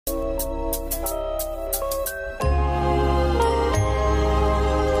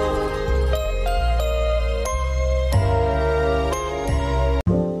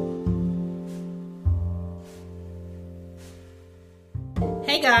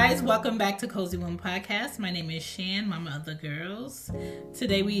guys, welcome back to Cozy Womb Podcast. My name is Shan, mama of the girls.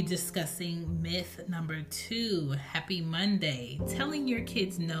 Today we're discussing myth number 2, Happy Monday. Telling your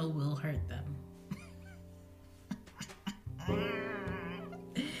kids no will hurt them.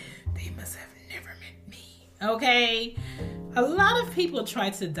 They must have never met me. Okay? A lot of people try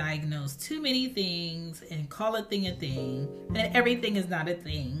to diagnose too many things and call a thing, and everything is not a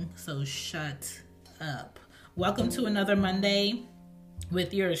thing, so shut up. Welcome to another Monday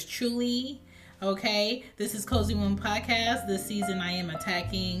with yours truly. Okay, this is Cozy Womb Podcast. This season I am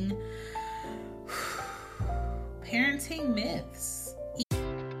attacking parenting myths.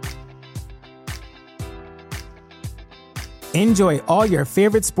 Enjoy all your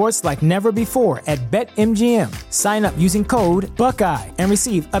favorite sports like never before at BetMGM. Sign up using code Buckeye and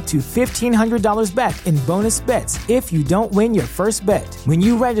receive up to $1,500 back in bonus bets if you don't win your first bet. When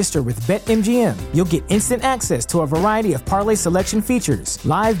you register with BetMGM, you'll get instant access to a variety of parlay selection features,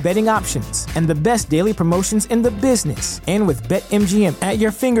 live betting options, and the best daily promotions in the business. And with BetMGM at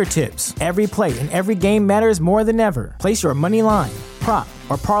your fingertips, every play and every game matters more than ever. Place your money line, prop,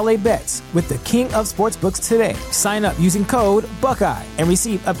 or parlay bets with the king of sportsbooks today. Sign up using code Buckeye and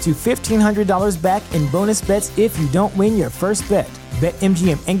receive up to $1,500 back in bonus bets if you don't win your first bet.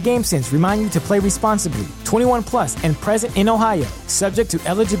 BetMGM and GameSense remind you to play responsibly. 21 plus and present in Ohio, subject to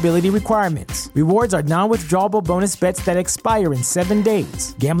eligibility requirements. Rewards are non-withdrawable bonus bets that expire in 7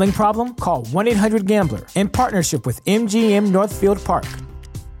 days. Gambling problem? Call 1-800-GAMBLER. In partnership with MGM Northfield Park.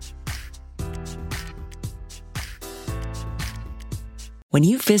 When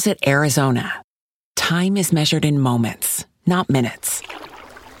you visit Arizona, time is measured in moments, not minutes.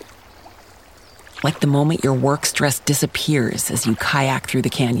 Like the moment your work stress disappears as you kayak through the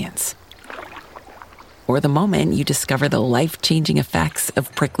canyons. Or the moment you discover the life-changing effects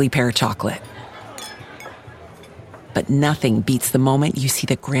of prickly pear chocolate. But nothing beats the moment you see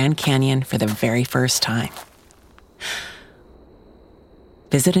the Grand Canyon for the very first time.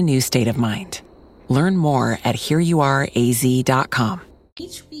 Visit a new state of mind. Learn more at hereyouareaz.com.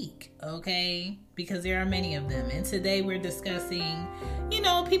 Each week, okay? Because there are many of them. And today we're discussing,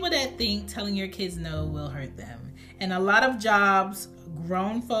 people that think telling your kids no will hurt them. And a lot of jobs,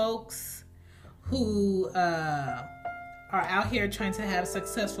 grown folks who are out here trying to have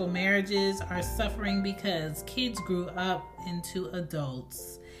successful marriages are suffering because kids grew up into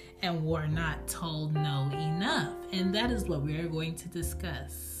adults and were not told no enough. And that is what we're going to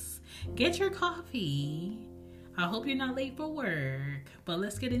discuss. Get your coffee. I hope you're not late for work, but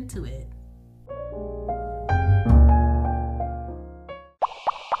let's get into it.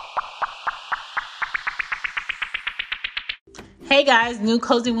 Hey guys, new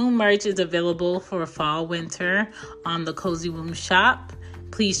Cozy Womb merch is available for fall winter on the Cozy Womb shop.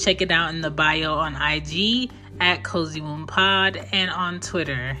 Please check it out in the bio on IG at Cozy Womb Pod and on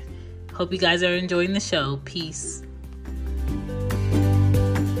Twitter. Hope you guys are enjoying the show. Peace.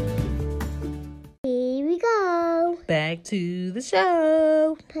 Back to the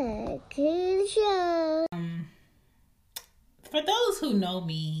show. For those who know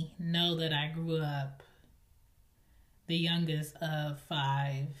me, know that I grew up the youngest of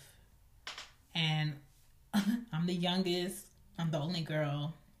 5. And I'm the youngest. I'm the only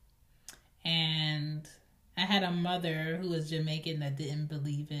girl. And I had a mother who was Jamaican that didn't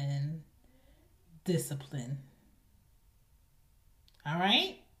believe in discipline. All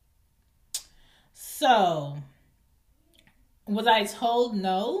right? So, was I told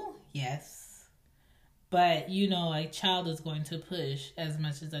no? Yes. But, a child is going to push as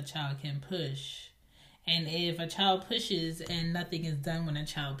much as a child can push. And if a child pushes and nothing is done when a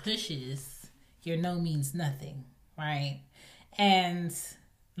child pushes, your no means nothing, right? And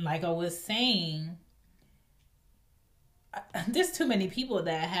like I was saying, there's too many people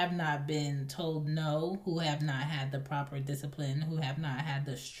that have not been told no, who have not had the proper discipline, who have not had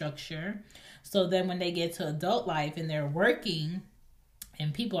the structure. So then when they get to adult life and they're working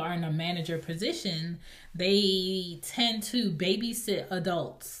and people are in a manager position, they tend to babysit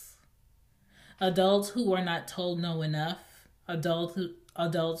adults. Adults who are not told no enough. Adults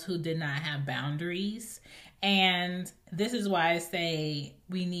who did not have boundaries. And this is why I say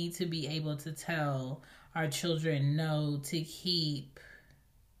we need to be able to tell our children no to keep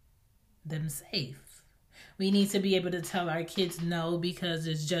them safe. We need to be able to tell our kids no because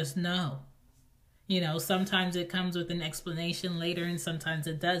it's just no. Sometimes it comes with an explanation later and sometimes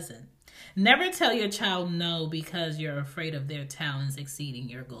it doesn't. Never tell your child no because you're afraid of their talents exceeding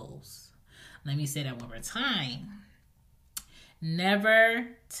your goals. Let me say that one more time.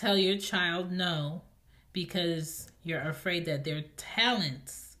 Never tell your child no because you're afraid that their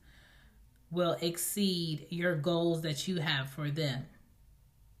talents will exceed your goals that you have for them.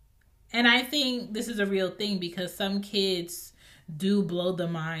 And I think this is a real thing because some kids do blow the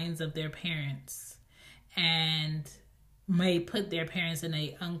minds of their parents and may put their parents in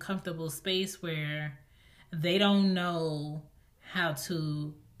an uncomfortable space where they don't know how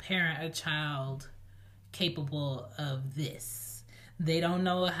to parent a child capable of this. They don't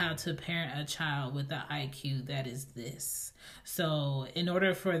know how to parent a child with the IQ that is this. So in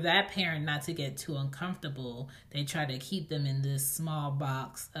order for that parent not to get too uncomfortable, they try to keep them in this small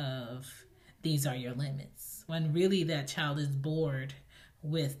box of these are your limits. When really that child is bored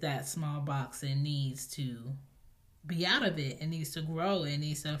with that small box and needs to be out of it. It needs to grow. It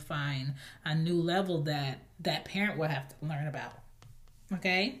needs to find a new level that that parent will have to learn about.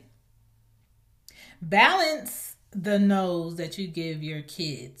 Okay? Balance the no's that you give your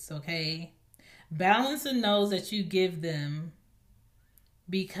kids, okay? Balance the no's that you give them,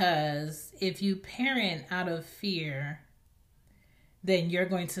 because if you parent out of fear, then you're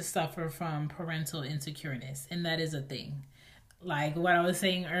going to suffer from parental insecureness. And that is a thing. Like what I was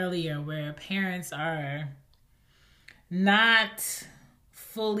saying earlier, where parents are not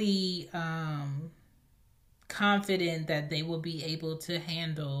fully confident that they will be able to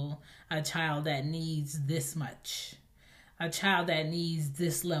handle a child that needs this much, a child that needs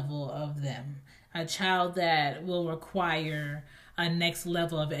this level of them, a child that will require a next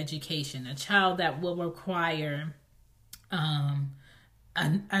level of education, a child that will require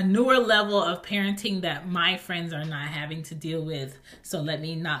a newer level of parenting that my friends are not having to deal with. So let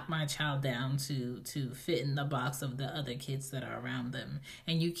me knock my child down to fit in the box of the other kids that are around them.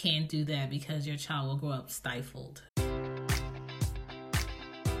 And you can't do that because your child will grow up stifled.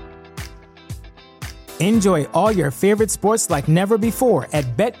 Enjoy all your favorite sports like never before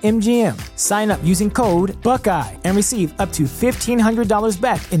at BetMGM. Sign up using code Buckeye and receive up to $1,500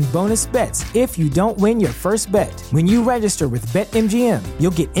 back in bonus bets if you don't win your first bet. When you register with BetMGM, you'll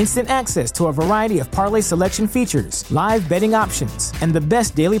get instant access to a variety of parlay selection features, live betting options, and the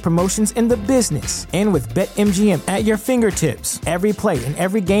best daily promotions in the business. And with BetMGM at your fingertips, every play and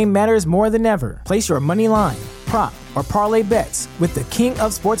every game matters more than ever. Place your money line, prop, or parlay bets with the king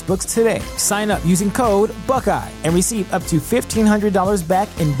of sportsbooks today. Sign up using code Buckeye and receive up to $1,500 back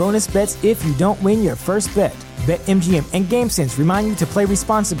in bonus bets if you don't win your first bet. BetMGM and GameSense remind you to play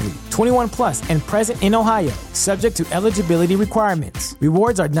responsibly. 21 plus and present in Ohio, subject to eligibility requirements.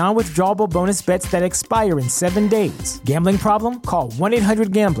 Rewards are non-withdrawable bonus bets that expire in 7 days. Gambling problem? Call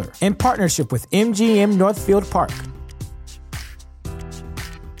 1-800-GAMBLER. In partnership with MGM Northfield Park.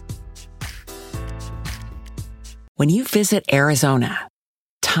 When you visit Arizona,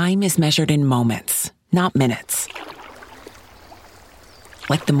 time is measured in moments, not minutes.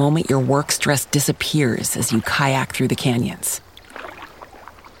 Like the moment your work stress disappears as you kayak through the canyons.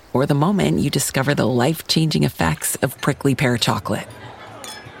 Or the moment you discover the life-changing effects of prickly pear chocolate.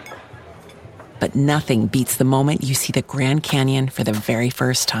 But nothing beats the moment you see the Grand Canyon for the very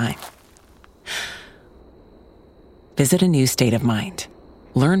first time. Visit a new state of mind.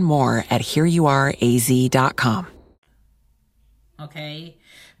 Learn more at hereyouareaz.com. Okay,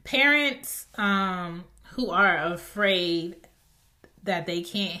 parents who are afraid that they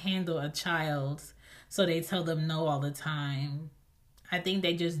can't handle a child, so they tell them no all the time. I think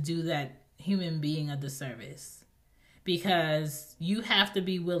they just do that human being a disservice, because you have to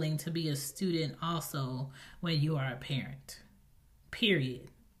be willing to be a student also when you are a parent, period.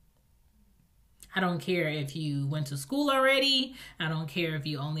 I don't care if you went to school already. I don't care if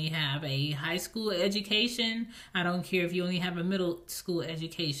you only have a high school education. I don't care if you only have a middle school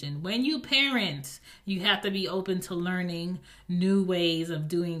education. When you parent, you have to be open to learning new ways of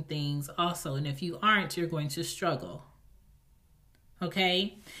doing things also. And if you aren't, you're going to struggle.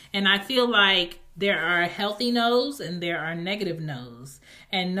 Okay? And I feel like there are healthy no's and there are negative no's.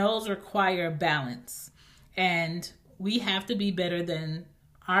 And no's require balance. And we have to be better than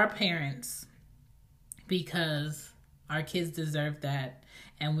our parents, because our kids deserve that.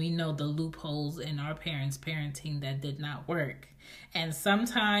 And we know the loopholes in our parents' parenting that did not work. And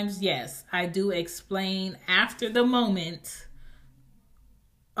sometimes, yes, I do explain after the moment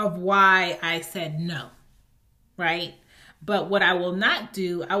of why I said no, right? But what I will not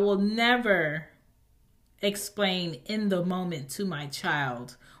do, I will never explain in the moment to my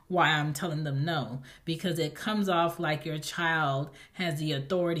child why I'm telling them no, because it comes off like your child has the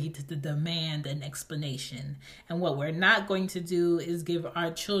authority to demand an explanation. And what we're not going to do is give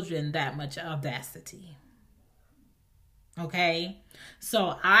our children that much audacity. Okay?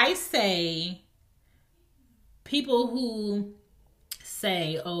 So I say, people who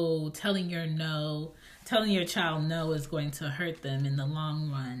say, oh, telling your child no is going to hurt them in the long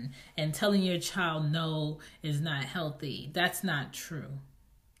run, and telling your child no is not healthy. That's not true.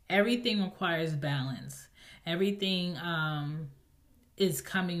 everything requires balance. Everything is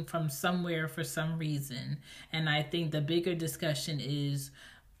coming from somewhere for some reason. And I think the bigger discussion is,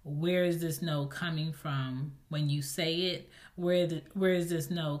 where is this no coming from when you say it? Where is this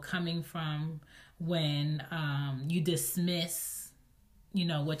no coming from when you dismiss,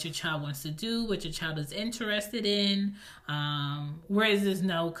 what your child wants to do, what your child is interested in? Where is this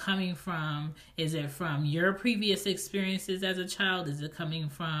no coming from? Is it from your previous experiences as a child? Is it coming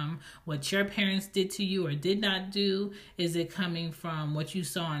from what your parents did to you or did not do? Is it coming from what you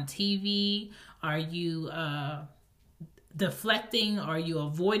saw on TV? Are you deflecting? Are you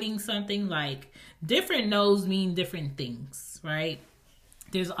avoiding something? Like, different no's mean different things, right?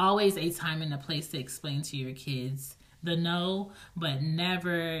 There's always a time and a place to explain to your kids the no, but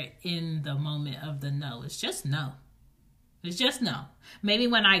never in the moment of the no. It's just no. It's just no. Maybe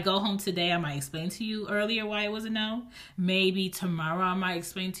when I go home today, I might explain to you earlier why it was a no. Maybe tomorrow I might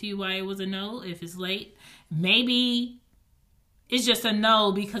explain to you why it was a no if it's late. Maybe it's just a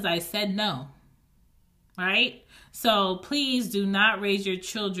no because I said no, right? So please do not raise your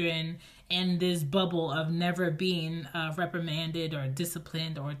children in this bubble of never being reprimanded or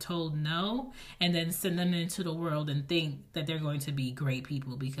disciplined or told no, and then send them into the world and think that they're going to be great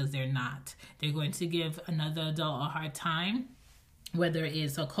people, because they're not. They're going to give another adult a hard time, whether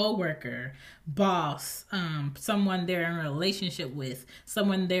it's a coworker, boss, someone they're in a relationship with,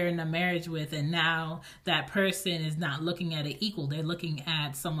 someone they're in a marriage with, and now that person is not looking at an equal. They're looking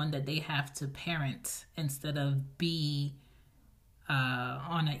at someone that they have to parent instead of be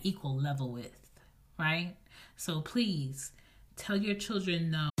on an equal level with, right? So please tell your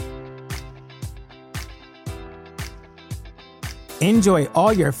children no. Enjoy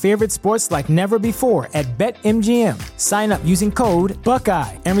all your favorite sports like never before at BetMGM. Sign up using code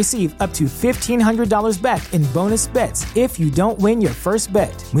Buckeye and receive up to $1,500 back in bonus bets if you don't win your first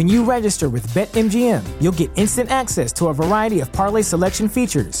bet. When you register with BetMGM, you'll get instant access to a variety of parlay selection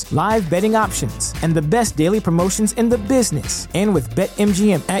features, live betting options, and the best daily promotions in the business. And with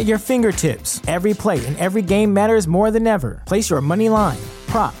BetMGM at your fingertips, every play and every game matters more than ever. Place your money line,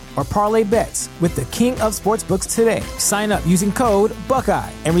 prop, or parlay bets with the king of sportsbooks today. Sign up using code Buckeye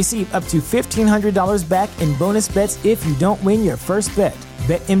and receive up to $1,500 back in bonus bets if you don't win your first bet.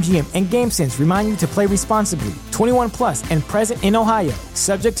 BetMGM and GameSense remind you to play responsibly. 21 plus and present in Ohio,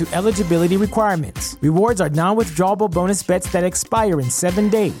 subject to eligibility requirements. Rewards are non-withdrawable bonus bets that expire in 7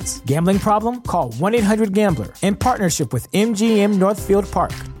 days. Gambling problem? Call 1-800-GAMBLER. In partnership with MGM Northfield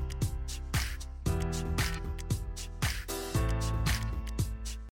Park.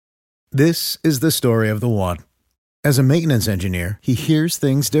 This is the story of the one. As a maintenance engineer, he hears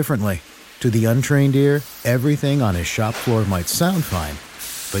things differently. To the untrained ear, everything on his shop floor might sound fine,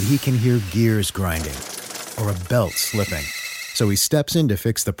 but he can hear gears grinding or a belt slipping. So he steps in to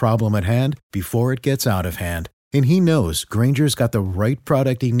fix the problem at hand before it gets out of hand. And he knows Grainger's got the right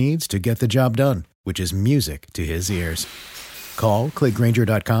product he needs to get the job done, which is music to his ears. Call, click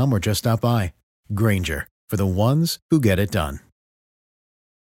Grainger.com, or just stop by. Grainger, for the ones who get it done.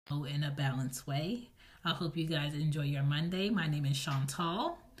 In a balanced way. I hope you guys enjoy your Monday. My name is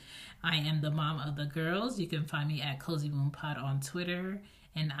Chantal. I am the mom of the girls. You can find me at Cozy Womb Pod on Twitter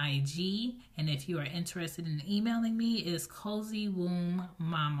and IG. And if you are interested in emailing me, it's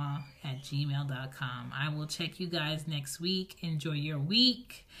cozywombbmama@gmail.com. I will check you guys next week. Enjoy your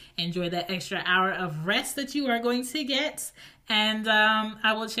week. Enjoy that extra hour of rest that you are going to get. And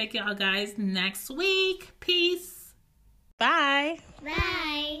I will check y'all guys next week. Peace. Bye.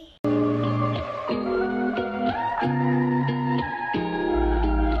 Bye.